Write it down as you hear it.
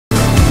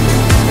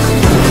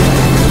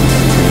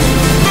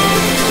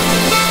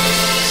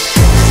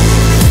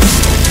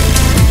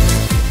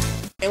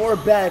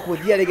back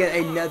with yet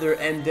again another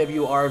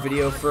MWR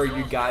video for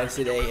you guys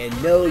today,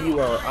 and no,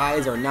 your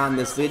eyes are not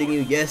misleading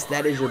you. Yes,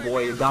 that is your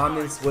boy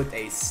Adonis with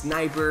a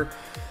sniper.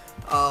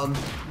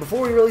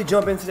 Before we really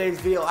jump into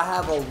today's video, I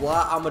have a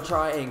lot I'm gonna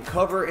try and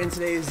cover in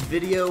today's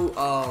video.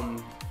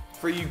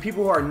 For you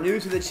people who are new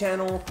to the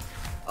channel,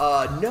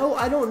 no,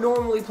 I don't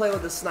normally play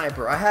with a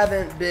sniper. I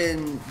haven't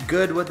been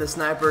good with the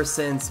sniper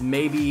since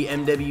maybe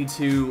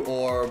MW2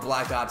 or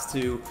Black Ops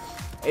 2.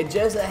 And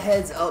just a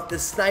heads up, the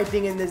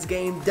sniping in this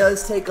game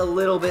does take a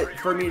little bit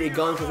for me to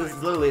gun, because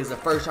this literally is the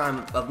first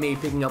time of me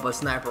picking up a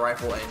sniper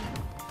rifle in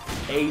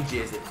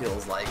ages, it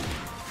feels like.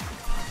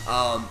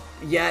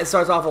 Yeah, it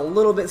starts off a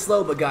little bit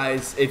slow, but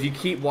guys, if you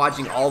keep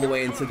watching all the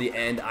way into the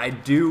end, I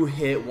do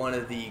hit one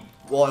of the,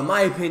 well, in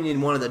my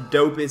opinion, one of the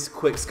dopest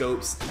quick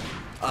scopes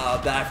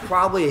that I've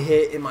probably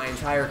hit in my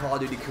entire Call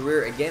of Duty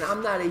career. Again,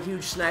 I'm not a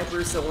huge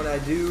sniper, so when I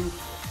do,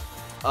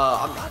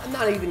 I'm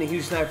not even a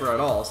huge sniper at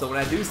all, so when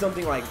I do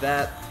something like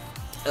that,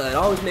 it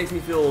always makes me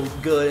feel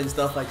good and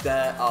stuff like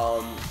that.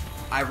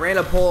 I ran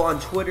a poll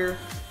on Twitter,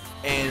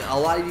 and a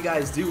lot of you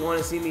guys do want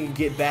to see me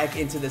get back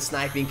into the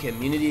sniping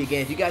community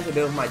again. If you guys have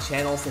been with my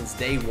channel since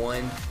day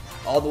one,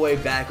 all the way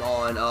back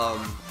on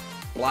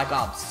Black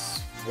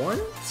Ops 1,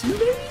 2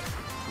 maybe?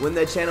 When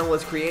the channel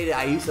was created,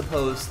 I used to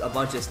post a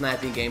bunch of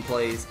sniping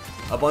gameplays,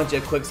 a bunch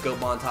of quick scope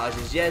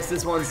montages. Yes,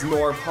 this one's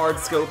more hard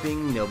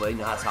scoping, you know, but you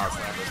know that's how a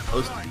sniper is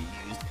supposed to be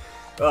used.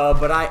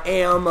 But I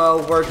am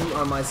working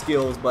on my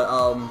skills.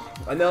 But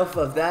enough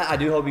of that. I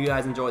do hope you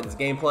guys enjoyed this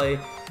gameplay.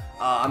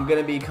 I'm going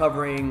to be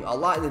covering a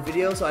lot in the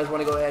video, so I just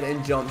want to go ahead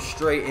and jump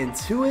straight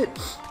into it.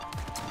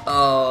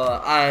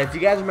 If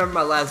you guys remember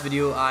my last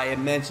video, I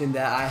mentioned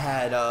that I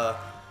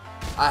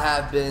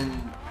have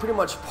been pretty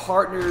much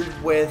partnered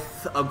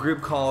with a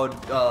group called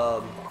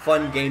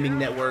Fun Gaming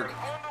Network.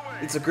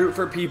 It's a group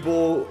for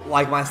people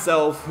like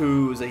myself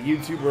who's a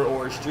YouTuber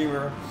or a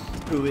streamer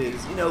who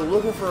is, you know,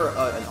 looking for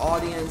an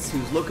audience,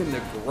 who's looking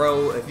to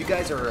grow. If you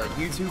guys are a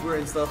YouTuber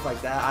and stuff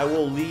like that, I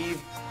will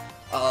leave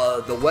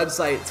the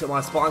website to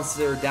my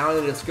sponsor down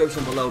in the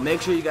description below.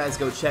 Make sure you guys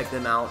go check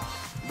them out.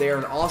 They're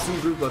an awesome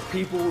group of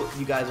people.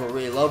 You guys will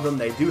really love them.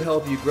 They do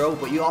help you grow,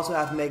 but you also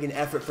have to make an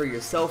effort for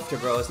yourself to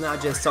grow. It's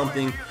not just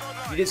something,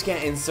 you just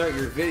can't insert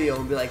your video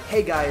and be like,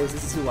 hey guys,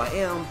 this is who I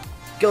am,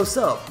 go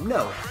sub.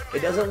 No,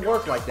 it doesn't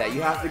work like that.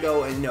 You have to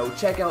go and, you know,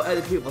 check out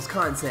other people's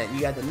content.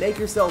 You have to make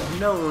yourself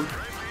known,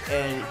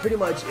 and pretty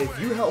much if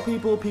you help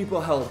people, people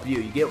help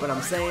you. You get what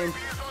I'm saying?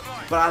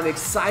 But I'm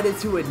excited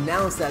to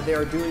announce that they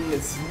are doing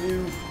this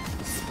new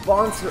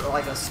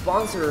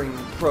sponsoring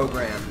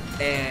program,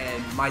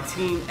 and my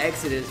team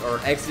Exodus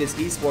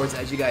Esports,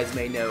 as you guys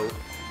may know,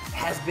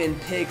 has been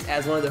picked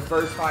as one of the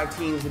first 5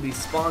 teams to be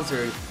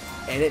sponsored,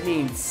 and it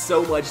means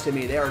so much to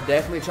me. They are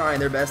definitely trying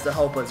their best to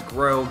help us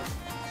grow.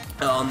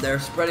 They're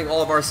spreading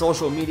all of our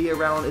social media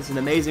around. It's an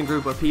amazing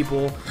group of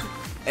people,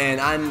 and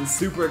I'm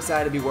super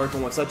excited to be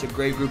working with such a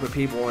great group of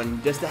people,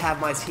 and just to have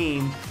my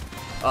team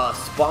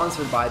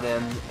sponsored by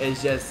them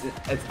is just,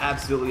 it's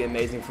absolutely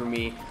amazing for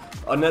me.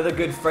 Another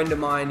good friend of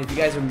mine, if you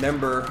guys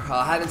remember,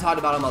 I haven't talked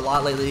about him a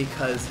lot lately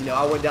because, you know,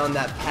 I went down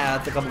that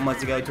path a couple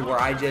months ago to where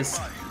I just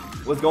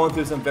was going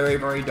through some very,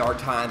 very dark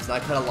times, and I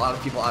cut a lot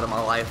of people out of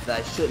my life that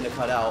I shouldn't have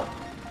cut out.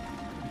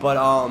 But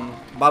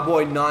my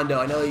boy Nando,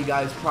 I know you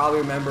guys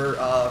probably remember,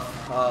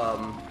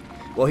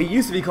 well, he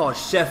used to be called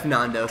Chef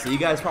Nando, so you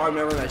guys probably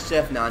remember him as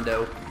Chef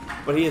Nando,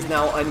 but he is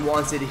now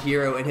Unwanted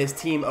Hero, and his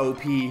team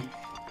OP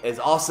is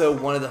also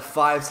one of the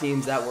 5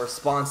 teams that were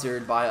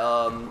sponsored by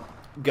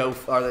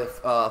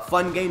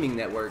Fun Gaming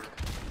Network.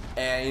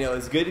 And, you know,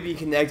 it's good to be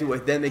connected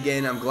with them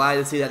again. I'm glad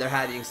to see that they're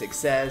having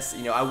success.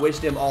 You know, I wish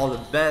them all the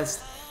best.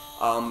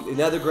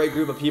 Another great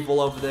group of people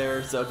over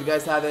there. So if you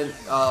guys haven't,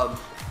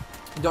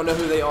 don't know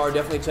who they are,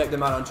 definitely check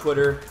them out on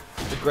Twitter.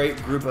 It's a great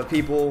group of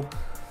people.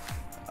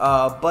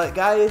 But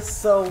guys,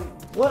 so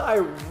what I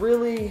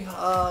really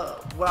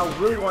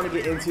want to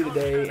get into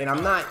today, and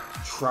I'm not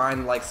trying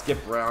to like skip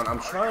around, I'm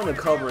trying to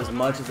cover as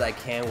much as I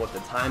can with the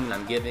time that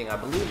I'm giving. I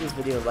believe this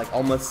video is like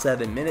almost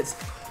 7 minutes,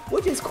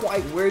 which is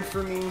quite weird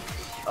for me.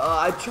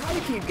 I try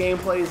to keep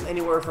gameplays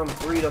anywhere from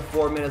 3 to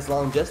 4 minutes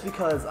long, just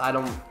because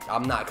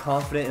I'm not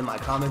confident in my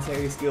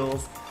commentary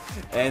skills,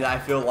 and I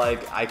feel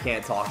like I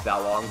can't talk that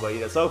long. But, you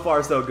know, so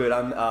far so good.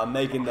 I'm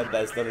making the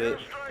best of it.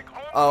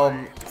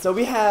 So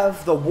we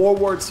have the World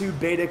War II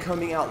beta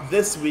coming out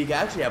this week.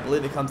 Actually, I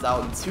believe it comes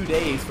out in 2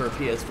 days for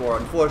PS4.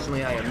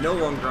 Unfortunately, I am no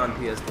longer on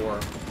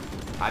PS4.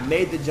 I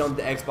made the jump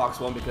to Xbox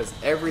One because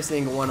every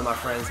single one of my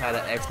friends had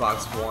an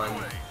Xbox One.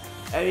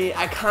 I mean,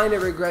 I kind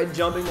of regret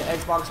jumping to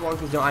Xbox One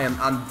because, you know,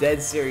 I'm dead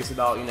serious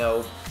about, you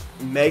know,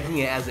 making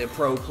it as a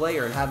pro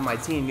player and having my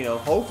team, you know,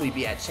 hopefully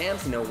be at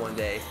champs, you know, one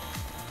day.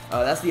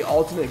 That's the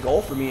ultimate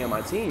goal for me and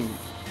my team.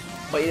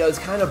 But, you know, it's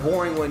kind of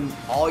boring when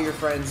all your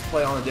friends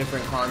play on a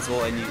different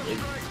console and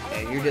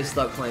you're just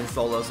stuck playing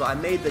solo. So I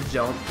made the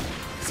jump.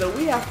 So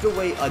we have to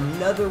wait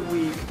another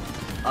week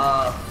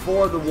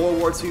for the World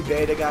War II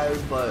beta,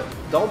 guys. But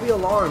don't be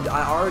alarmed.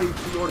 I already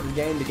pre-ordered the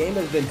game. The game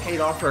has been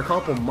paid off for a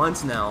couple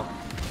months now.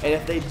 And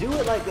if they do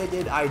it like they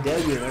did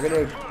IW, and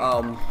they're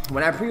gonna,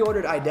 when I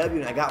pre-ordered IW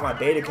and I got my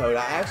beta code,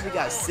 I actually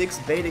got 6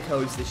 beta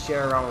codes to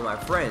share around with my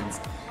friends.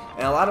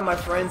 And a lot of my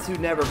friends who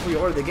never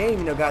pre-ordered the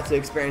game, got to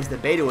experience the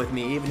beta with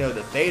me, even though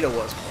the beta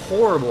was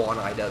horrible on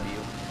IW.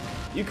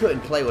 You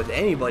couldn't play with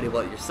anybody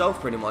but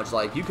yourself, pretty much.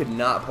 Like, you could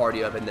not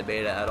party up in the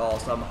beta at all.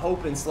 So I'm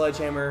hoping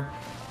Sledgehammer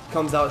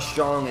comes out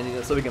strong,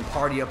 and so we can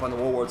party up on the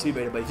World War II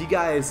beta. But if you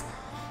guys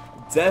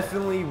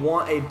definitely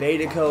want a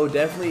beta code,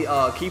 definitely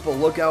keep a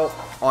lookout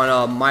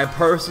on my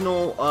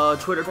personal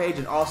Twitter page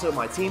and also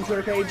my team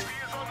Twitter page.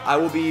 I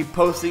will be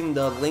posting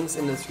the links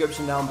in the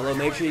description down below.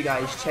 Make sure you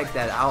guys check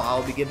that out.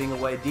 I'll be giving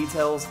away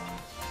details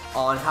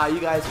on how you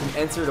guys can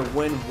enter to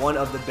win one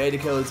of the beta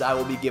codes I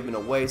will be giving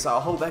away. So I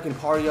hope I can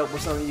party up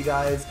with some of you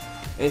guys.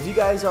 And if you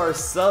guys are a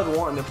sub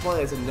wanting to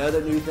play, it's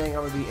another new thing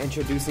I'm going to be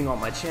introducing on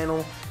my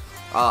channel.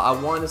 I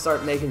want to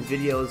start making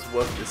videos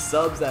with the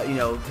subs that,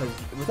 because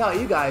without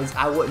you guys,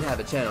 I wouldn't have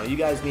a channel. You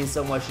guys mean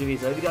so much to me.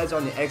 So if you guys are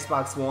on the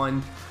Xbox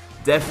One,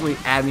 definitely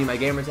add me. My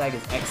gamer tag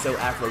is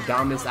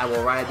XOAfroDominus. I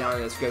will write it down in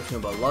the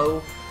description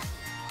below.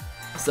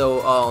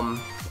 So,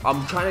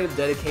 I'm trying to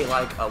dedicate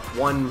like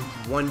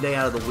one day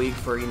out of the week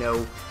for,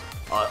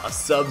 a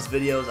subs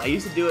videos. I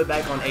used to do it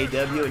back on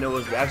AW and it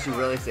was actually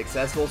really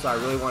successful, so I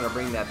really want to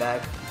bring that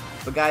back.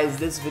 But guys,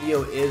 this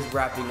video is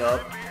wrapping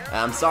up.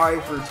 I'm sorry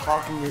for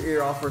talking your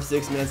ear off for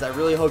 6 minutes. I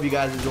really hope you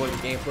guys enjoyed the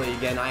gameplay.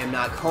 Again, I am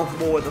not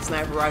comfortable with the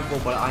sniper rifle,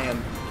 but I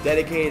am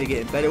dedicated to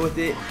getting better with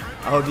it.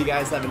 I hope you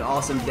guys have an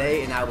awesome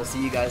day, and I will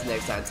see you guys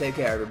next time. Take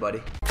care,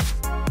 everybody.